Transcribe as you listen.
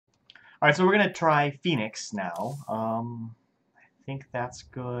Alright, so we're gonna try Fenix now. I think that's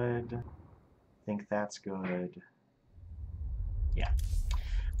good. I think that's good. Yeah.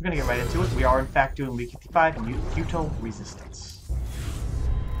 We're gonna get right into it. We are, in fact, doing week 55, Futile Resistance.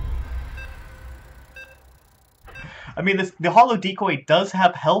 I mean, the Hollow Decoy does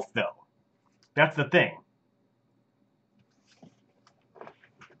have health, though. That's the thing.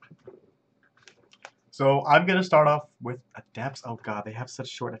 So I'm going to start off with Adepts. Oh god, they have such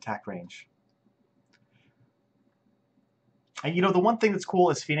short attack range. And you know, the one thing that's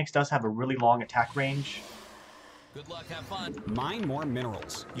cool is Fenix does have a really long attack range. Good luck, have fun. Mine more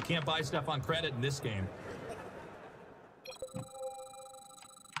minerals. You can't buy stuff on credit in this game.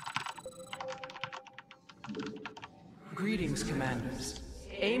 Greetings, Commanders.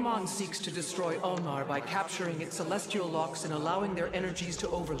 Amon seeks to destroy Ulnar by capturing its celestial locks and allowing their energies to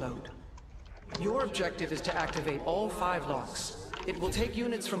overload. Your objective is to activate all 5 locks. It will take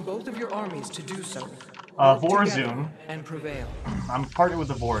units from both of your armies to do so. Vorazun. And prevail. I'm partnered with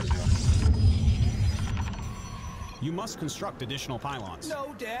the Vorazun. You must construct additional pylons.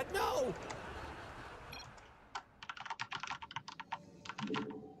 No, Dad, no!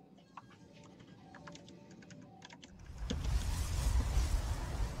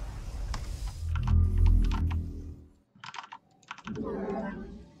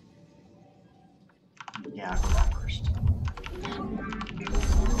 Yeah, I'll go that first.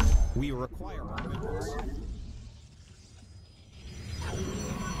 We require more minerals.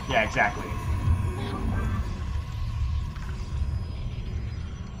 Yeah, exactly.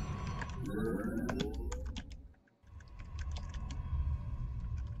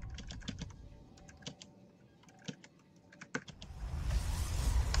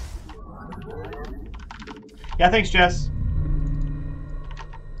 Yeah, thanks, Jess.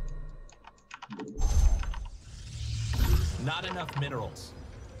 Not enough minerals.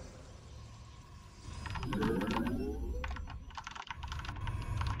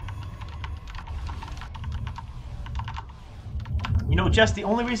 You know, Jess, the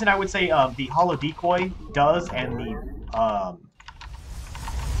only reason I would say the Hollow Decoy does and the,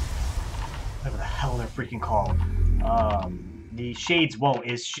 whatever the hell they're freaking called, the Shades won't,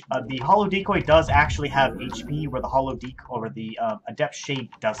 is the Hollow Decoy does actually have HP where the Hollow Decoy, or the Adept Shade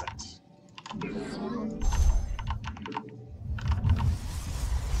doesn't.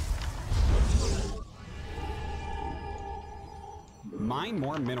 Mine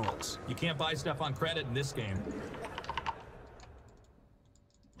more minerals. You can't buy stuff on credit in this game.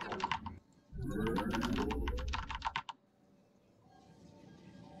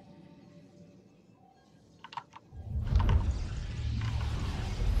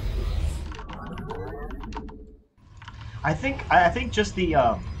 I think just the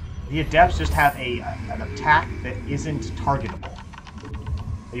Adepts just have an attack that isn't targetable.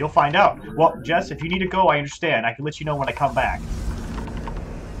 But you'll find out. Well, Jess, if you need to go, I understand. I can let you know when I come back.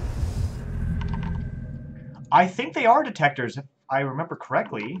 I think they are detectors, if I remember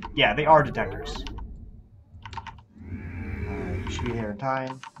correctly. Yeah, they are detectors. You should be there in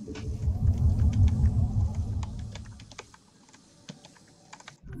time.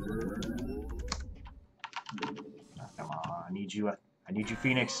 Oh, come on, I need you. I need you,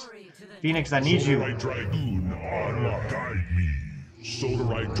 Fenix. Phoenix, I need you. Solarite Dragoon, unlock, guide me.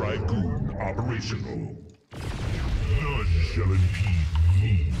 Solarite Dragoon, operational. None shall impede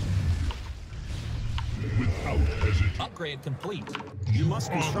me. Without hesitation. Upgrade complete. You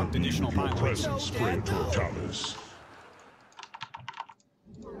must construct additional pylons. Presence, Propogators.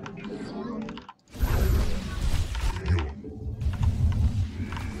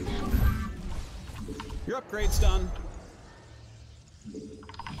 Your upgrade's done.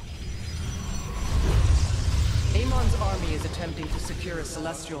 Amon's army is attempting to secure a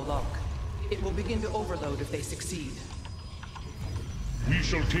celestial lock. It will begin to overload if they succeed. We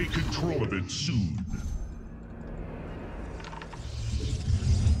shall take control of it soon.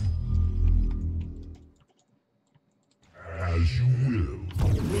 As you will.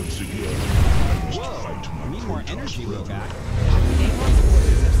 Once again, I must fight my Need more energy, real guy. Amon's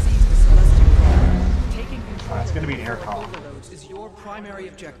forces have seized the celestial lock. Taking control It's gonna be of an air the column. overloads is your primary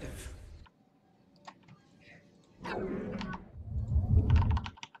objective.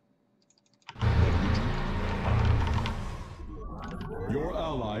 Your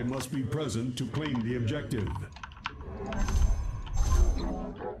ally must be present to claim the objective.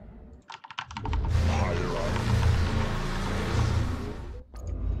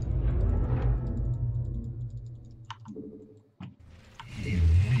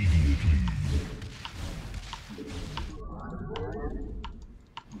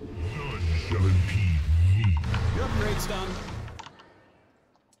 Your upgrade's done.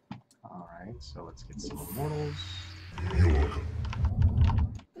 Alright, so let's get some immortals.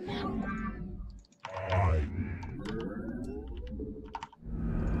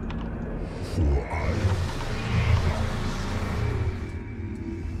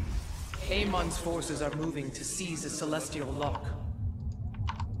 Amon's forces are moving to seize a celestial lock.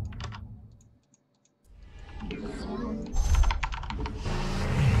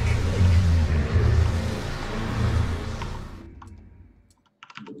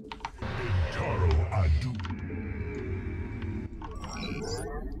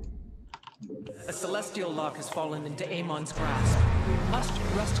 A celestial lock has fallen into Amon's grasp. We must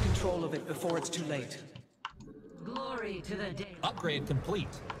wrest control of it before it's too late. Glory to the day. Upgrade complete.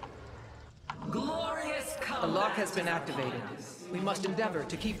 Glorious The combat. lock has been activated. We must endeavor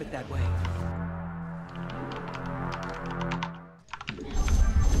to keep it that way.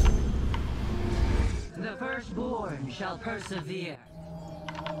 The firstborn shall persevere.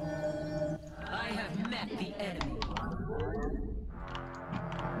 I have met the enemy.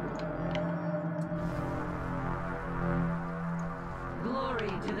 Glory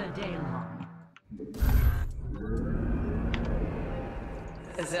to the Daylon.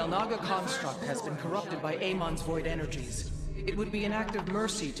 The Zelnaga construct has been corrupted by Amon's void energies. It would be an act of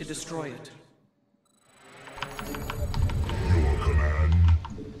mercy to destroy it. Your command.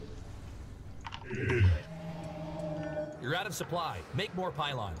 You're out of supply. Make more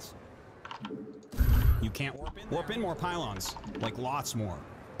pylons. You can't warp in more pylons. Like lots more.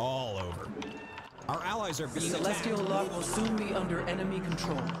 All over. Our allies are The being celestial attacked. lock will soon be under enemy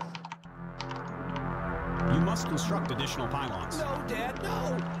control. You must construct additional pylons. No, Dad,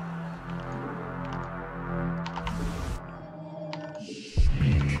 no!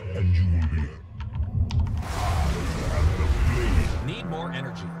 And you will be. And the blade. Need more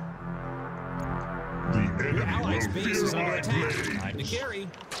energy. The Your enemy allies' will base feel is under my attack. blade. Time to carry.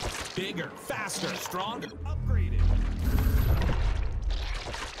 Bigger, faster, stronger. Upgraded.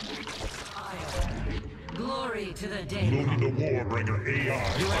 Glory to the Daylon. Loading the Warbringer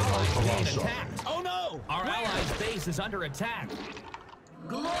AI Your on our allies being Colossus. attacked. Oh no! Our allies' base is under attack.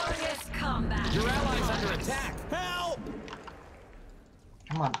 Glorious combat. Your allies under attack. Help!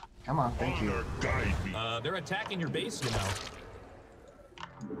 Come on, come on, thank you. Honor guide me. They're attacking your base, you know.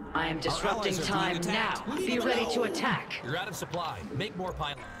 I am disrupting allies are time being now. attacked. Be ready to attack. You're out of supply. Make more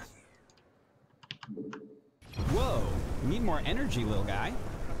pylons. Whoa. You need more energy, little guy.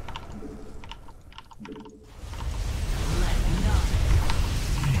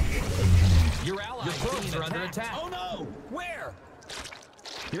 Your allies' probes are under attack. Oh no! Where?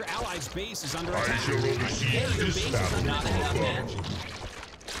 Your allies' base is under I attack. shall oversee this battle Not from enough above. energy.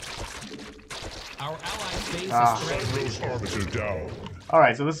 Our allies' base Ah. is threatened. Sunrose Arbiter down.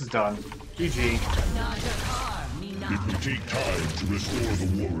 Alright, so this is done. GG. It will take time to restore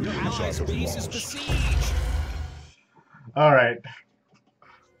the warriors I Allies' have base is lost. besieged. Alright.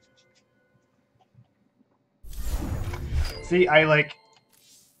 See,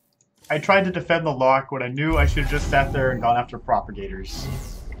 I tried to defend the lock when I knew I should have just sat there and gone after Propogators.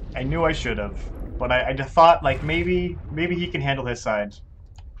 I knew I should have. But I just thought, like, maybe he can handle his side.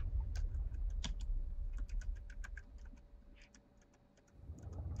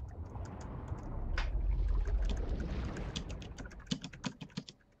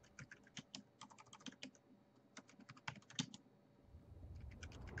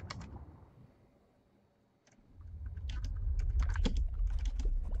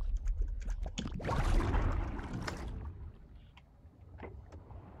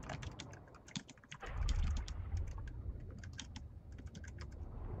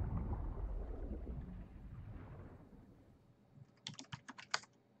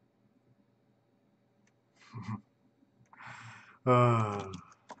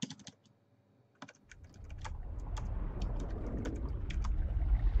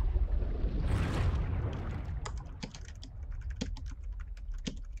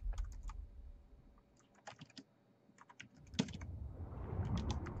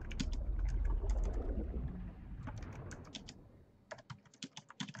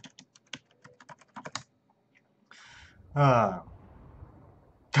 Uh.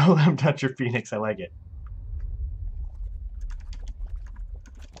 Don't let him touch your Phoenix, I like it.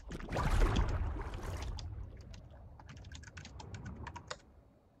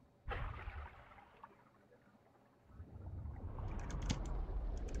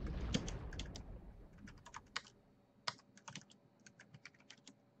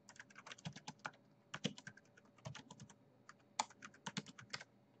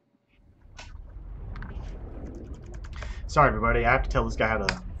 Sorry, everybody. I have to tell this guy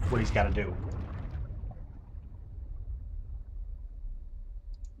what he's got to do.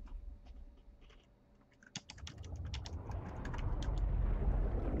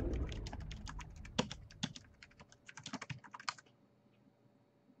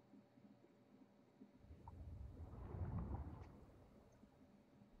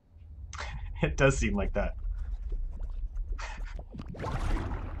 It does seem like that.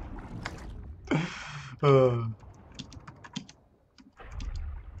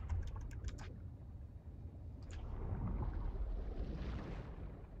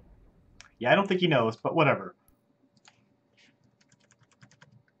 Yeah, I don't think he knows, but whatever.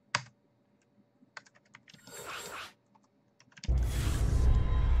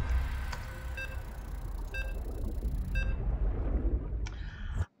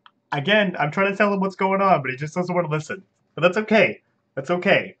 Again, I'm trying to tell him what's going on, but he just doesn't want to listen. But that's okay. That's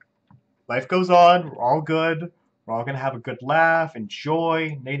okay. Life goes on. We're all good. We're all going to have a good laugh,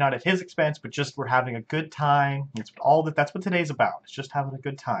 enjoy. Maybe not at his expense, but just we're having a good time. That's what today's about. It's just having a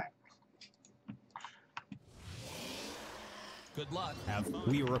good time. Good luck. Have fun.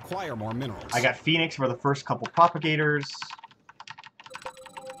 We require more minerals. I got Fenix for the first couple Propogators.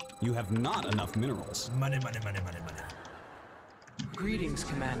 You have not enough minerals. Money, money, money, money, money. Greetings,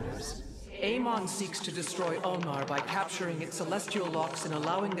 Commanders. Amon seeks to destroy Ulnar by capturing its celestial locks and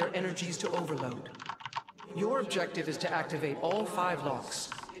allowing their energies to overload. Your objective is to activate all 5 locks.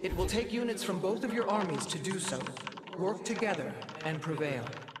 It will take units from both of your armies to do so. Work together and prevail.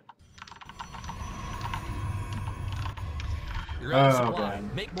 You're out of Oh, supply. man.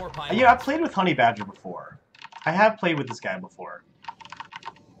 Make more pylons. Yeah, I've played with Honey Badger before. I have played with this guy before.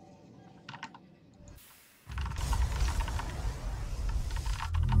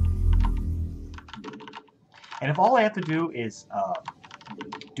 And if all I have to do is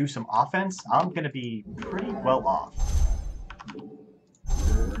do some offense, I'm going to be pretty well off.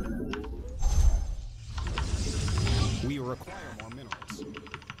 We require more minerals.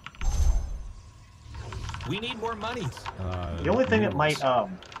 We need more money. The only thing that might,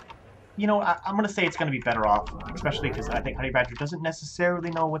 you know, I'm going to say it's going to be better off, especially because I think Honey Badger doesn't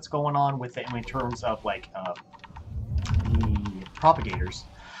necessarily know what's going on with it in terms of, like, the Propogators.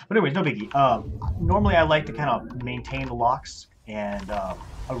 But anyways, no biggie. Normally I like to kind of maintain the locks, and a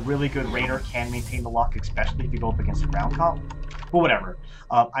really good Rainer can maintain the lock, especially if you go up against a ground comp. But whatever.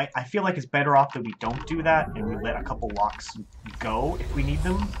 I feel like it's better off that we don't do that, and we let a couple locks go if we need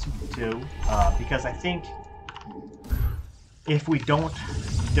them to, because I think if we don't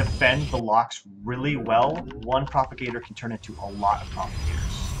defend the locks really well, one Propagator can turn into a lot of Propagators.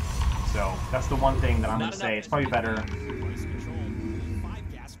 So that's the one thing that I'm going to say. It's probably better.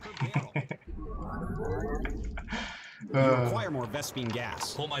 You require more Vespine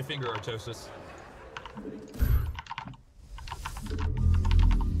gas. Pull my finger, Artosis.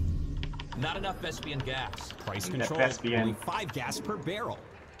 Not enough Vespine gas. Price That control. Vespine. Only 5 gas per barrel.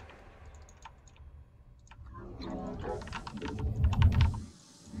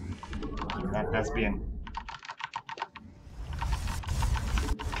 That Vespian.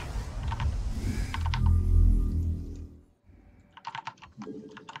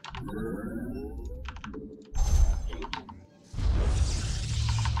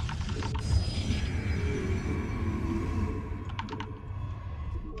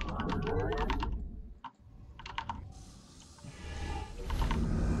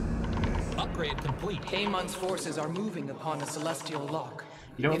 Upgrade complete. Amon's forces are moving upon a celestial lock.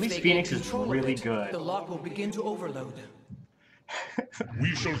 You know, at If least they Fenix gain is control of really it, good. The lock will begin to overload.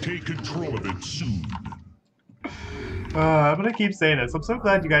 We shall take control of it soon. I'm gonna keep saying this. I'm so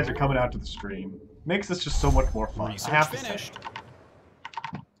glad you guys are coming out to the stream. Makes this just so much more fun. Research I have to say. finished.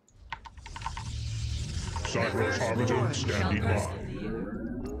 Cyber standing by.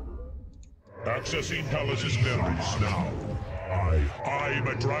 Accessing Palace's memories now. I'm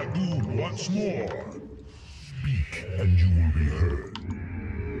a dragoon once more. Speak and you will be heard.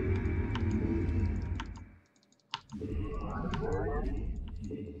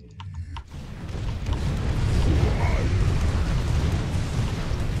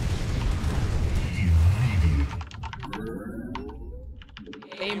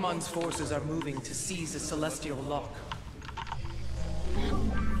 Amon's forces are moving to seize a celestial lock.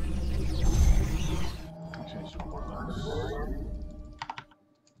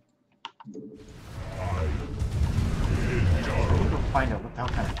 Find out what the hell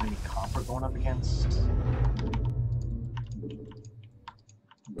kind of enemy comp we're going up against. The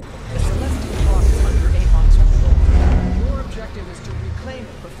celestial lock is under Amon's control. Your objective is to reclaim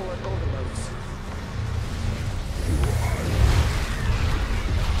it before it overloads.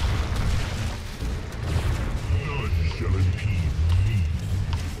 None shall impede me.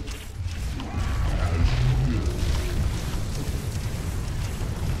 As you will.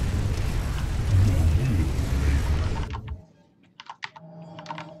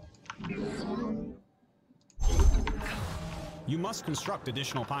 You must construct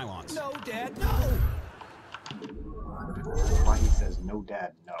additional pylons. No, Dad, no! Why he's says no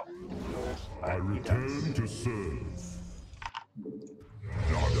dad, no. I But he return does. to serve.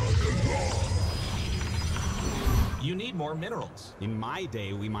 Nada Galar. You need more minerals. In my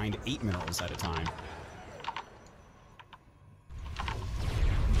day, we mined 8 minerals at a time.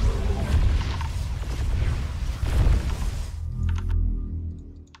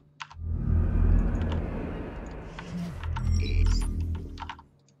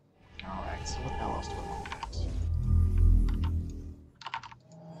 Alright, so what the hell else do I want to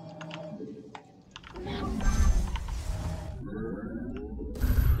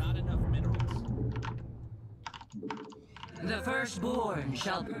Not enough minerals. The firstborn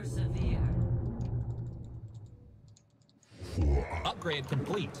shall persevere. Upgrade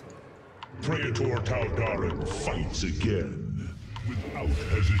complete. Praetor Taldarin fights again, without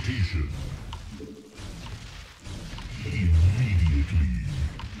hesitation. Immediately.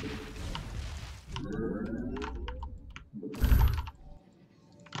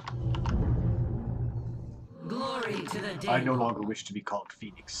 Glory to the day. I no longer wish to be called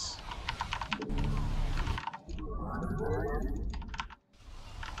Fenix.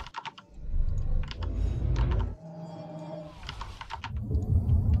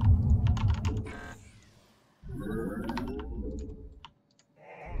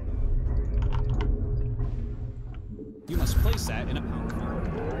 You must place that in a power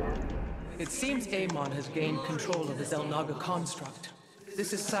field. It seems Amon has gained control of the Zelnaga construct.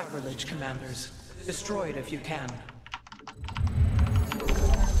 This is sacrilege, commanders. Destroy it if you can.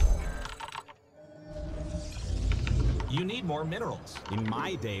 You need more minerals. In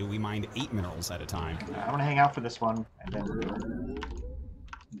my day, we mined 8 minerals at a time. I'm gonna hang out for this one, and then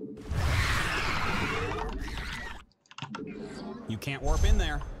You can't warp in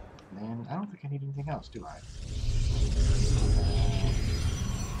there. man, I don't think I need anything else, do I?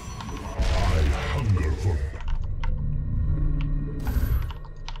 I hunger for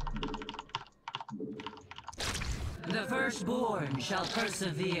The firstborn shall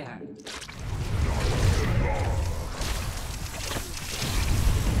persevere.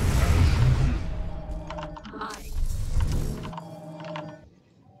 I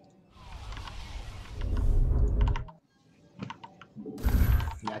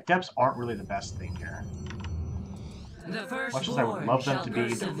Yeah, depths aren't really the best thing here. The Much as I would firstborn love them shall to be,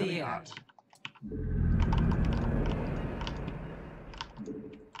 they're really persevere. not.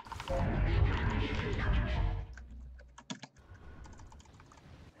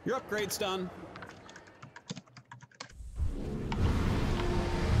 Your upgrade's done.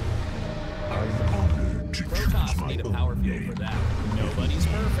 I'm honored to choose Protoss my need a own power field name. for that. Nobody's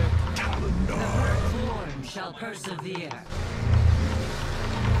perfect. The Talendar. firstborn shall persevere.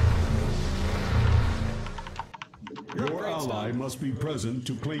 Your Your upgrade's ally done. must be present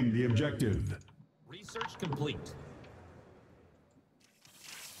to claim the objective. Research complete.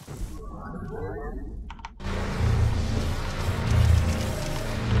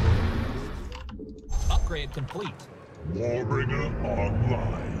 Upgrade complete. Warbringer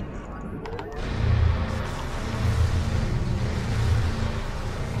online.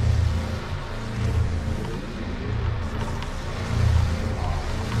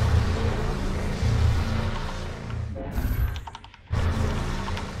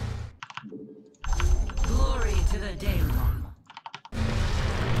 Glory to the Daemon.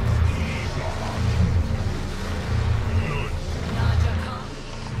 Najakam.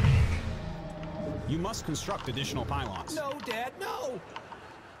 You must construct additional pylons. No, Dad, no!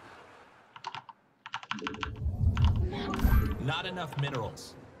 Not enough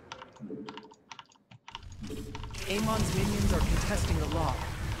minerals. Amon's minions are contesting the lock.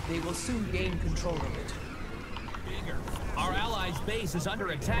 They will soon gain control of it. Bigger. Our allies' base is under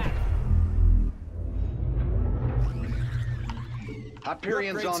attack.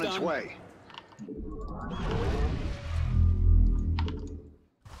 Hyperion's on upgrade's its done. way.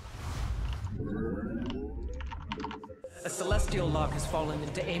 A celestial lock has fallen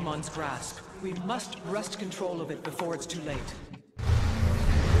into Amon's grasp. We must wrest control of it before it's too late.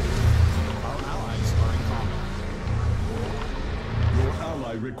 Our allies are in combat. Your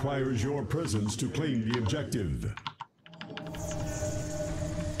ally requires your presence to claim the objective.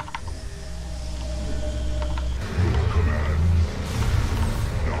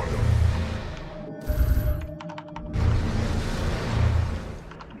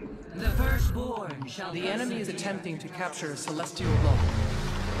 The firstborn shall The enemy is persevere. attempting to capture a celestial lock.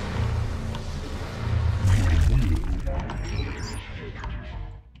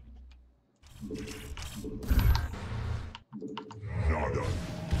 Nada.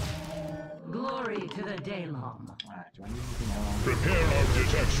 Glory to the Daemon. Alright, do I need anything else? Prepare our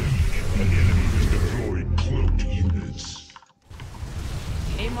detection. An enemy has deployed cloaked units.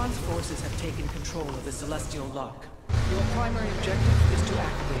 Amon's forces have taken control of the Celestial Lock. Your primary objective is to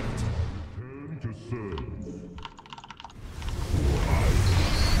activate it. Turn to serve.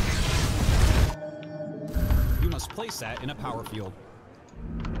 You must place that in a power field.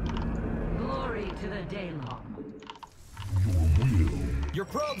 Glory to the Daylon. Your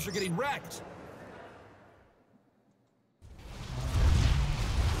probes are getting wrecked.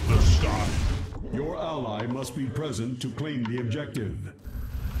 The sky. Your ally must be present to claim the objective.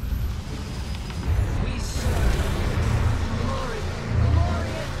 We serve.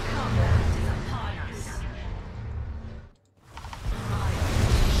 Glorious combat is upon us. Fire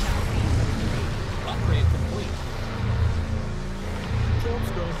shall be Upgrade complete.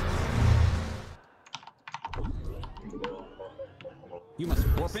 Probes go. You must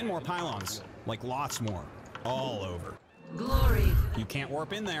warp in more pylons. Like lots more. All over. glory. You can't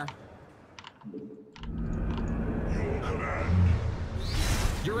warp in there. Your command.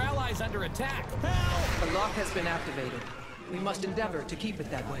 Your ally's under attack. The lock has been activated. We must endeavor to keep it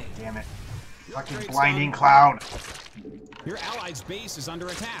that way. Damn it. Fucking Upgrade blinding done. cloud. Your ally's base is under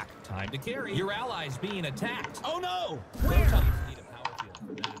attack. Time to carry. Your ally's being attacked. Oh no! Where? Where? Need a power field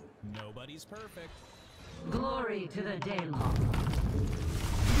for that. Nobody's perfect. Glory to the Daylon.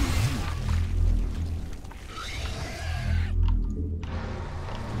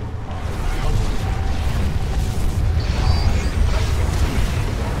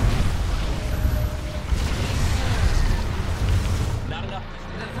 Not enough.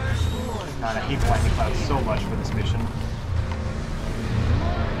 The firstborn. God, I hate blinding cloud so much for this mission.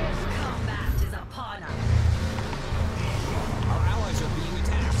 Glorious combat is upon us. Our allies are being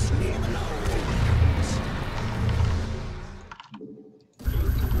attacked.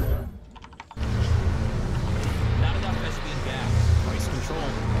 Not enough Vespian gas. Price control.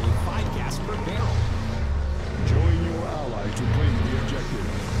 Only 5 gas per barrel. Join your ally to claim the objective.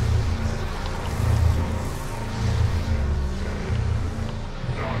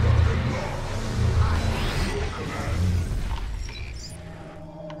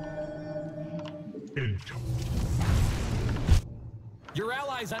 Enter. Your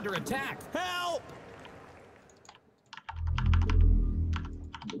ally's under attack. Help!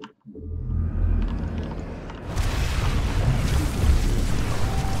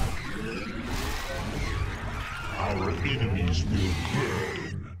 Our enemies will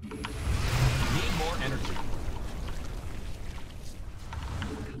burn. Need more energy.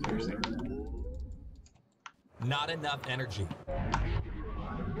 Not enough energy.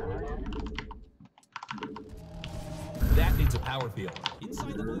 That needs a power field.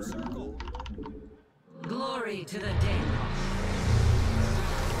 Inside the blue circle. Glory to the Daylon.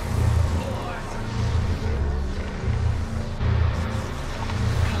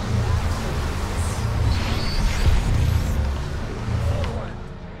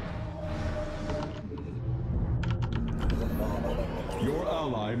 Your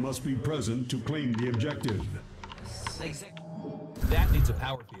ally must be present to claim the objective. That needs a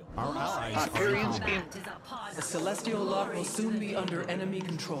power field. Our allies are in Hyperions combat. in. Is upon The us. Celestial Lock will soon be under enemy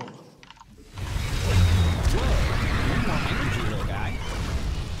control. Whoa! Need more energy, little guy.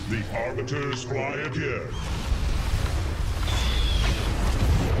 The arbiters fly again.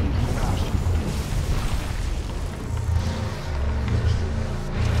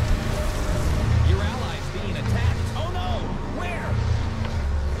 Your ally's being attacked. Oh no! Where?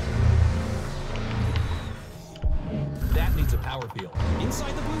 That needs a power field.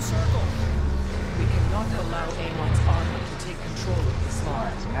 Inside the blue circle. We cannot allow Amon's army to take control of this lock.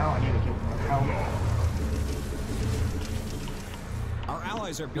 Alright, so now I need to get help. Our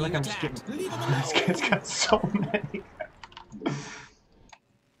allies are I feel being like I'm just attacked. getting. Leave them alone. It's got so many.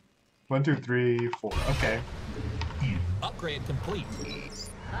 1, 2, 3, 4. Okay. Upgrade complete.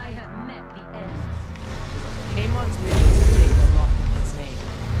 I have met the end. Amon's mission is to take the lock in its name.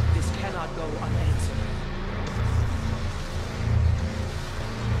 This cannot go unanswered.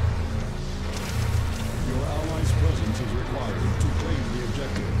 Your ally's presence is required to claim the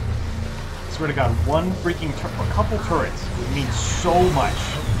objective. Swear to God, one freaking a couple turrets would mean so much.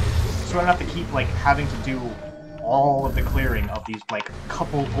 So I don't have to keep like having to do all of the clearing of these like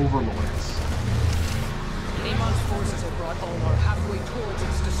couple overlords. Amon's forces have brought Ulnar halfway towards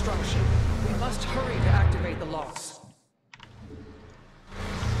its destruction. We must hurry to activate the locks.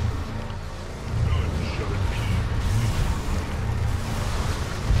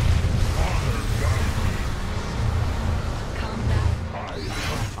 Combat.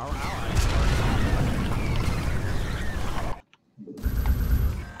 Our allies are in combat.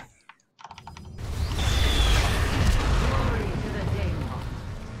 Glory to the Daylon.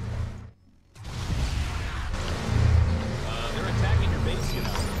 They're attacking your base. fast, you know.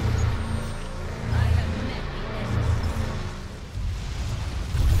 I have met the enemy.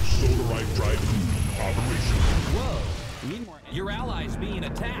 Solarite Dragoon operational. Whoa! We need more. Your ally's being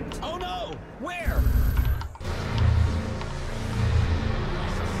attacked. Oh no! Where?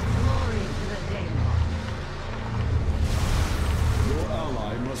 Glory to the daemon. Your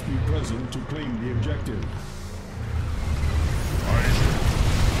ally must be present to claim the objective.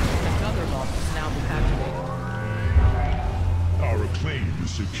 Another lock has now been activated. Our claim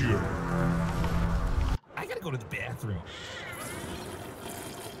is secure. I gotta go to the bathroom.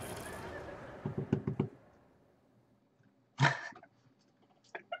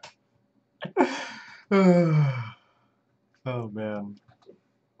 Oh man.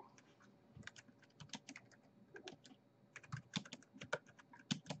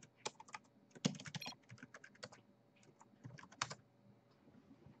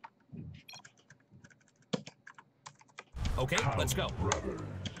 Okay, let's go. Brother,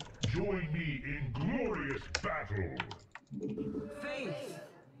 join me in glorious battle. Faith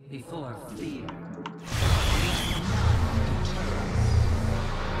before fear.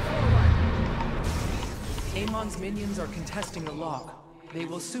 Amon's minions are contesting the lock. They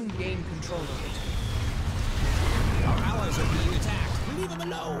will soon gain control of it. Our allies are being attacked. Leave them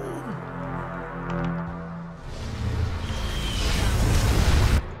alone.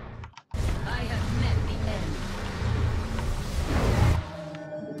 I have met the enemy.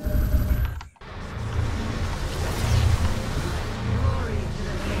 Glory to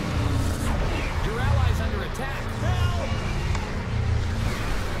the daemon. Your ally's under attack. Help!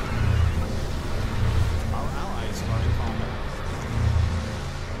 Our allies are in combat.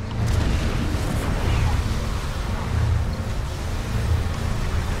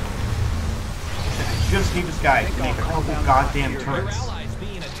 You just need this guy to make a couple goddamn Your turrets. ally's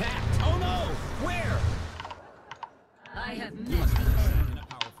being attacked. Oh no! Where? I have You met must the have enemy. something in a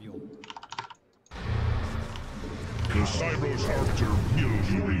power field. The Cyber's Arbiter will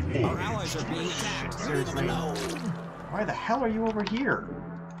be Our reborn. allies are being attacked. Leave them Seriously? alone. Why the hell are you over here?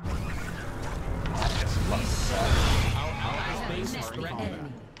 Our I ally's have base met is the threatened.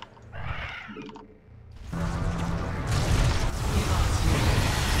 enemy.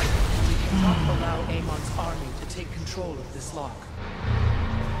 We cannot allow Amon's army to take control of this lock.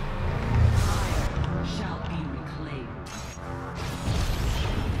 Fire shall be reclaimed.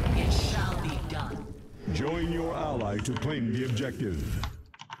 It shall be done. Join your ally to claim the objective.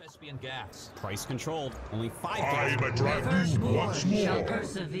 Thespian gas. Price controlled. Only 5 I'm gas. a Dragoon once Firstborn shall more.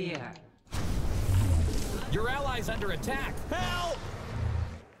 persevere. Your ally's under attack. Help!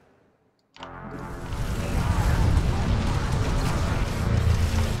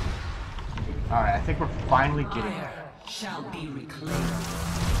 Alright, I think we're finally getting Fire there. shall be reclaimed.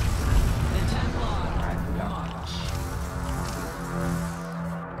 The Templar march.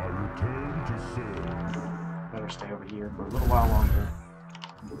 I return to serve. Better stay over here for a little while longer.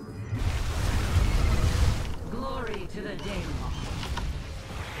 Glory to the daemon.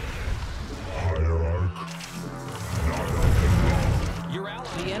 Hierarch. Your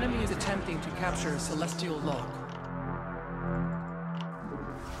ally. The enemy is attempting to capture a celestial lock.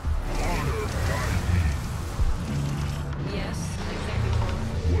 Yes, Executor.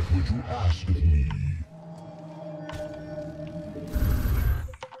 What would you ask of me?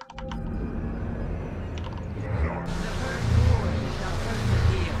 The firstborn shall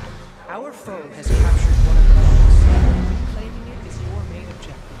persevere. Our foe has captured one of the locks. Claiming it is your main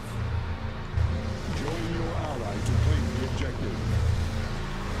objective. Join your ally to claim the objective.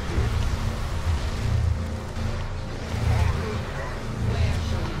 Where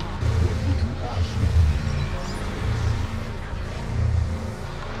shall we march?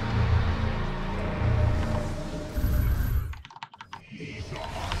 The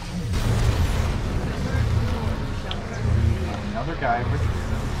firstborn shall persevere. Another guy over here.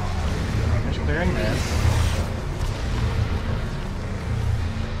 Finish clearing this.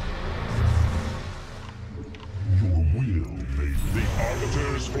 Your will may the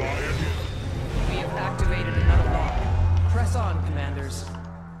arbiters fly ahead. We have activated another lock. Press on, commanders.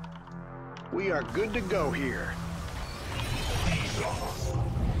 We are good to go here.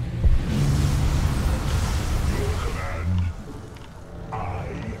 Your command. I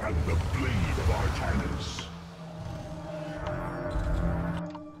am the blade of Arcanus.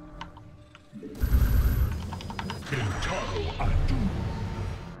 Kentaro Adu.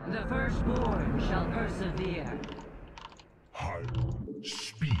 The firstborn shall persevere.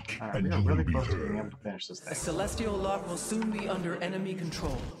 Speak Alright, and we are you really will be close to being able heard. to finish this A thing. celestial lock will soon be under enemy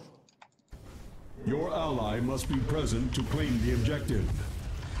control. Your ally must be present to claim the objective.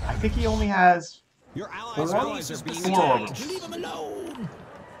 I think he only has Your Allies allies are being Horrible. attacked. Leave them alone.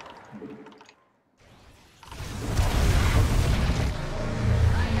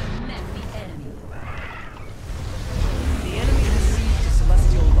 I have met the enemy. The enemy has seized a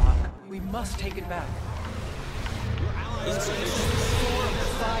celestial lock. We must take it back. Your allies are 4 of the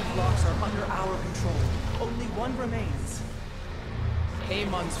 5 locks are under our control. Only one remains.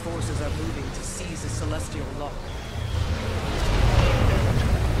 Amon's forces are moving to seize a celestial lock.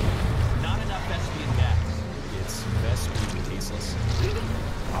 Not enough Vespian gas. It's best being tasteless.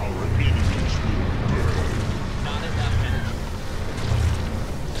 Our enemies will burn. Not enough energy.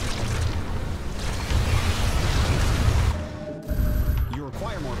 You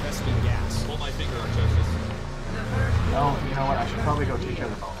require more Vespian gas. Pull my finger, Artosis. Oh, you know what? I should probably go take care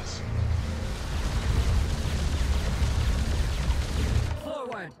of the bonus.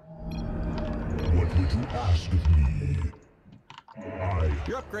 Forward. What would you ask of me?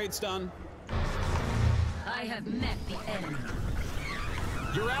 Your upgrade's done. I have met the enemy.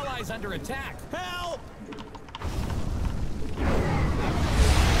 Your allies under attack. Help!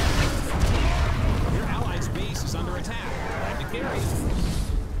 Your allies' base is under attack. Glad to carry it.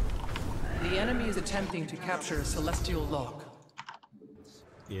 The enemy is attempting to capture a celestial lock.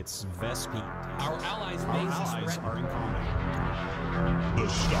 It's Vespian. Our allies' Our base is allies threatened. are in combat. The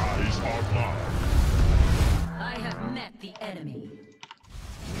skies are mine. I have met the enemy.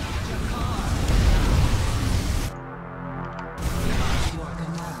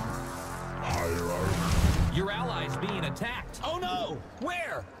 Hierarchy. Your allies being attacked. Oh no!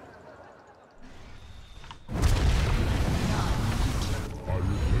 Where? I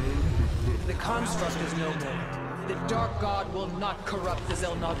return The construct is no more. The Dark God will not corrupt the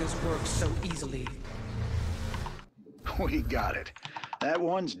Zelnaga's work so easily. We got it. That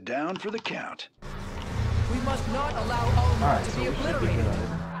one's down for the count. We must not allow Ulnar Alright, to so be we should be obliterated. good.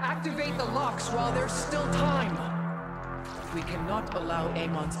 Activate the locks while there's still time. We cannot allow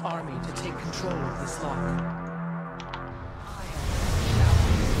Amon's army to take control of this lock.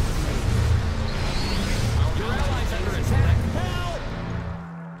 Your allies under attack. Help!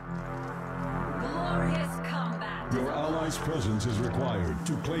 Glorious combat. Your allies' presence is required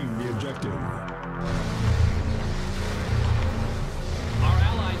to claim the objective. Our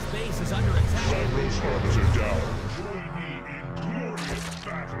allies' base is under attack. Cyber's arms are down. Join me in glorious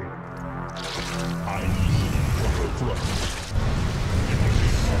battle. I lead from the front. It will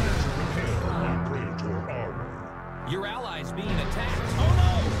take time to repair my Praetor armor. Your allies being attacked. Oh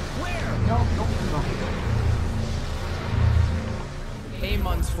no! Where?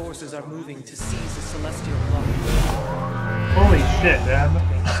 Amon's forces are moving to seize the celestial lock. Holy shit, man.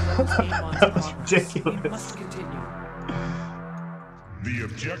 Amon's That was progress. ridiculous. We must continue. The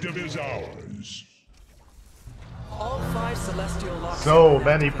objective is ours. All 5 celestial locks. So are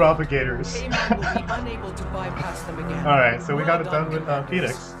many activated. propagators. Amon will be unable to bypass them again. Alright, so we got it Well done with Commanders.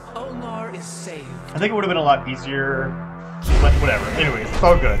 Fenix. Ulnar is saved. I think it would have been a lot easier, but whatever. Anyways, it's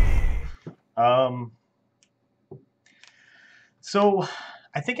all good. So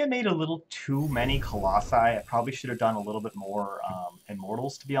I think I made a little too many Colossi. I probably should have done a little bit more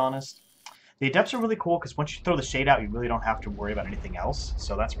Immortals, to be honest. The Adepts are really cool because once you throw the shade out, you really don't have to worry about anything else,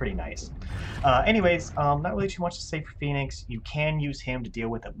 so that's pretty nice. Anyways, not really too much to say for Fenix. You can use him to deal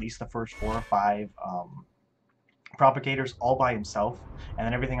with at least the first 4 or 5 Propogators all by himself, and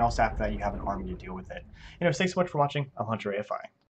then everything else after that, you have an army to deal with it. Anyways, thanks so much for watching. I'm Hunter AFI.